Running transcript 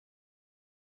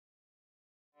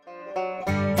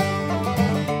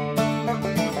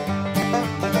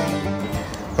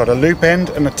got a loop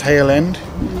end and a tail end.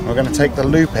 We're going to take the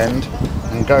loop end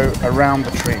and go around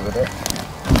the tree with it,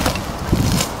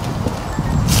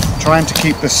 trying to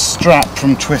keep the strap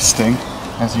from twisting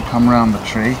as you come around the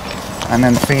tree, and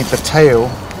then feed the tail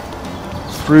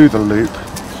through the loop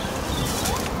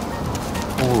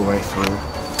all the way through,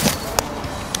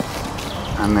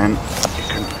 and then you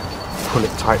can pull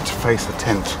it tight to face the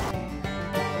tent.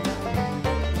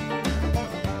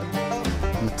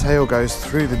 And the tail goes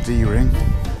through the D-ring.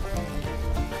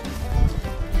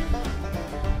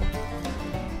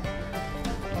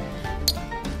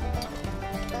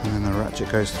 And then the ratchet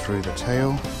goes through the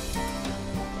tail.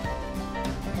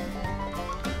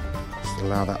 Just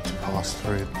allow that to pass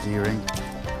through the D-ring.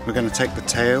 We're going to take the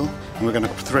tail and we're going to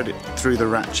thread it through the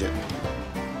ratchet.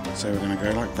 So we're going to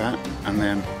go like that, and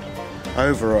then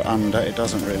over or under, it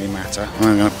doesn't really matter. And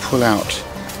I'm going to pull out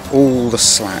all the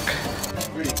slack.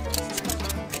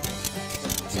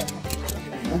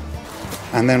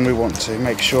 And then we want to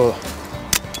make sure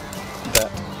that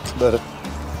the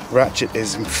ratchet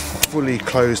is in fully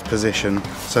closed position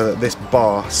so that this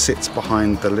bar sits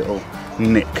behind the little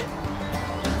nick.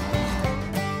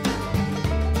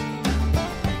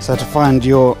 So to find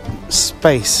your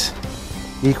space,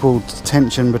 equal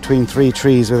tension between 3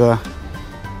 trees with a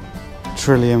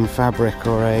Trillium fabric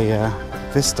or a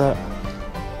Vista,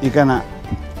 you're gonna,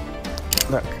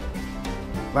 look,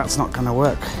 that's not gonna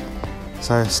work.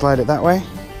 So slide it that way.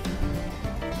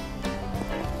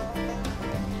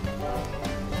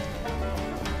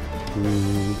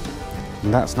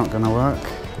 And that's not gonna work.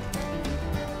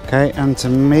 Okay, and to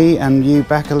me and you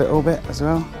back a little bit as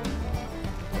well.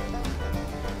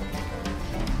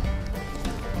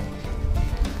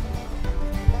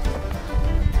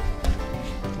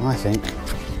 I think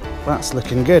that's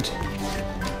looking good.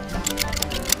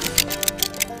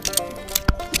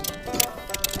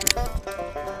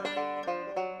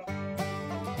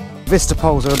 Vista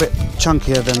poles are a bit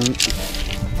chunkier than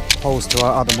poles to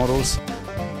our other models.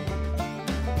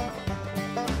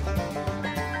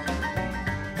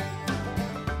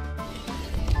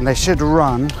 And they should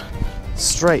run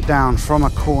straight down from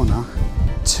a corner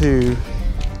to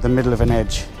the middle of an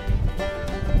edge,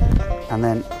 and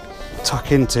then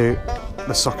tuck into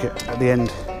the socket at the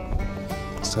end.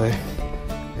 So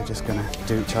they're just going to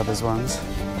do each other's ones.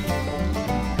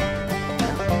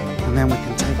 And then we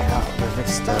can take out the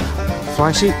Vista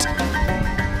fly sheet.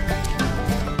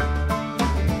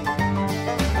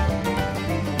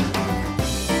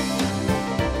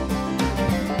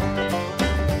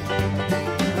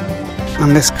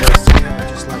 And this goes together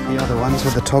just like the other ones,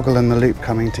 with the toggle and the loop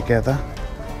coming together.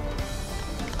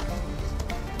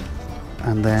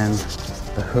 And then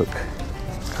the hook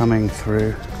coming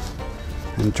through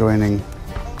and joining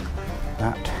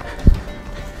that.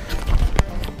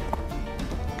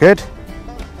 Good.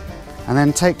 And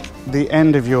then take the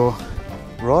end of your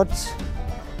rods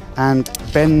and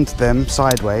bend them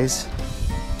sideways.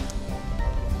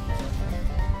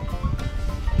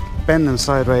 Bend them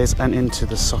sideways and into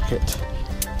the socket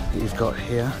that you've got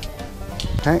here.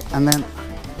 Okay, and then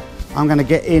I'm going to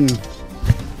get in order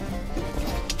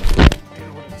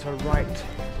to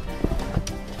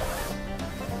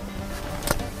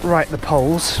right the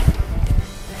poles.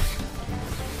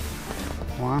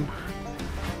 1,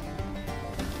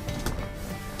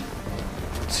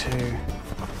 2,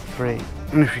 3,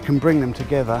 and if you can bring them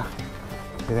together,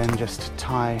 you then just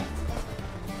tie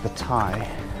the tie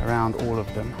around all of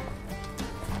them,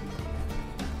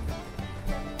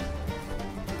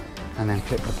 and then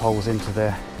clip the poles into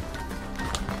their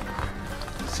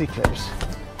C-clips.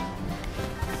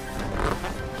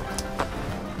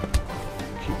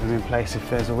 Keep them in place if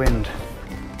there's a wind.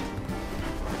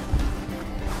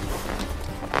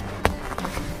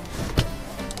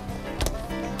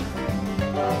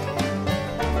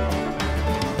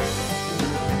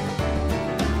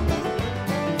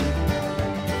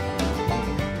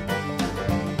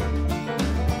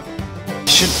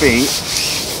 Should be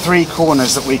 3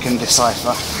 corners that we can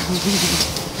decipher.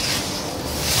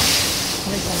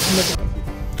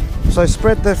 So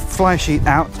spread the fly sheet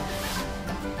out.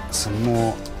 Some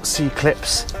more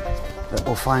C-clips that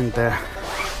will find their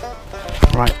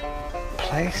right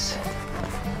place.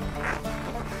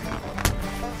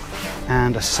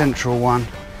 And a central one.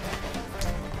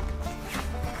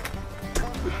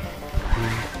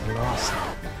 And the last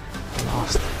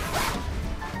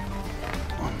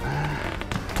one there.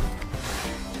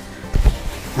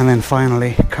 And then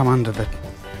finally come under the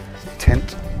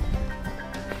tent.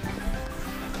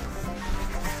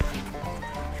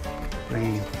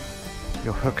 Bringing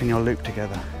your hook and your loop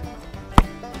together.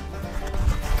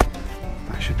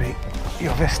 That should be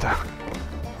your Vista.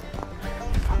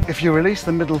 if you release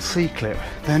the middle C-clip,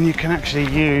 then you can actually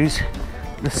use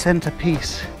the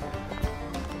centerpiece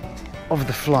of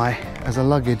the fly as a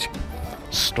luggage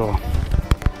store.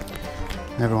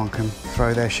 Everyone can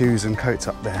throw their shoes and coats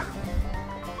up there.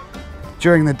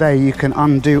 During the day you can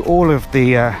undo all of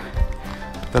the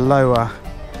lower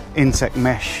insect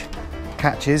mesh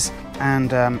catches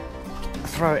and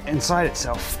throw it inside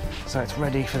itself so it's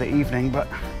ready for the evening but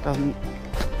doesn't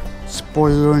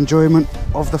spoil your enjoyment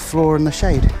of the floor and the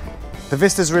shade. The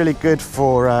Vista is really good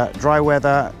for dry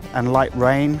weather and light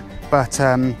rain, but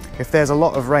if there's a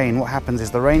lot of rain, what happens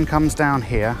is the rain comes down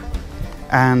here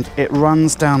and it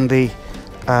runs down the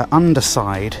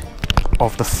underside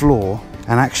of the floor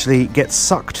and actually gets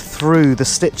sucked through the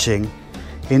stitching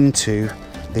into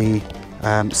the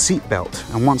seat belt,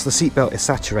 and once the seat belt is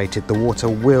saturated the water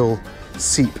will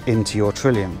seep into your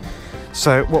trillium.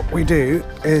 So what we do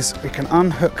is we can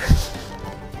unhook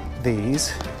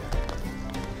these.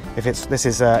 If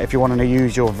you want to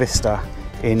use your Vista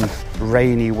in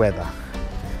rainy weather,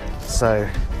 so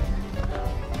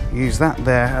use that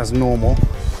there as normal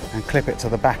and clip it to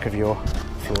the back of your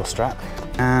floor strap,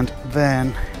 and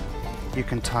then you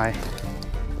can tie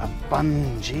a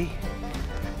bungee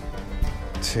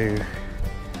to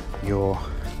your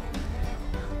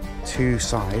two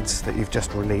sides that you've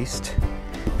just released.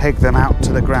 Peg them out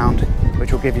to the ground,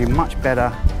 which will give you much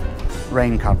better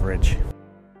rain coverage.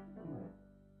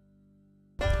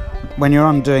 When you're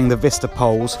undoing the Vista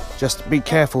poles, just be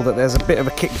careful that there's a bit of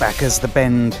a kickback as the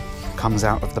bend comes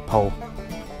out of the pole.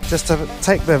 Just to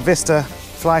take the Vista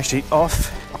fly sheet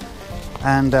off,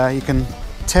 and you can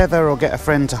tether or get a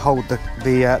friend to hold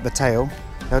the tail.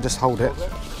 They'll just hold it,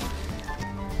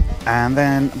 and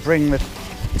then bring the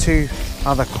two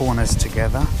other corners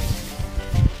together,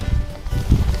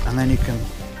 and then you can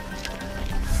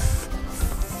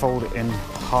fold it in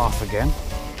half again.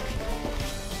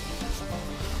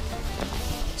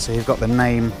 So you've got the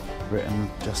name written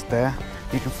just there.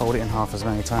 You can fold it in half as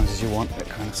many times as you want. It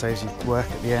kind of saves you work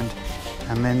at the end.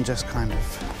 And then just kind of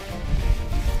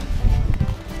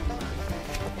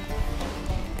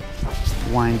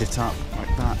wind it up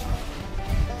like that.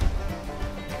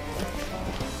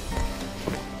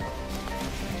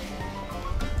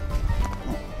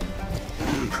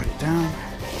 And put it down.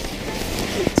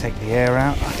 Take the air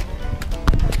out.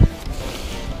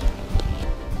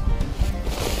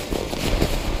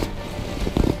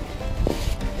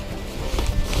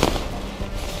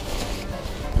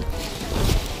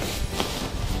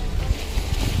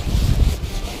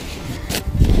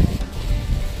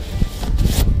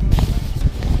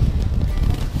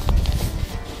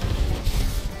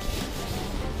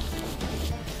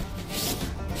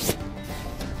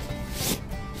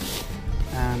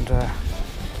 And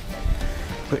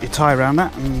put your tie around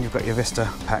that and you've got your Vista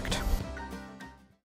packed.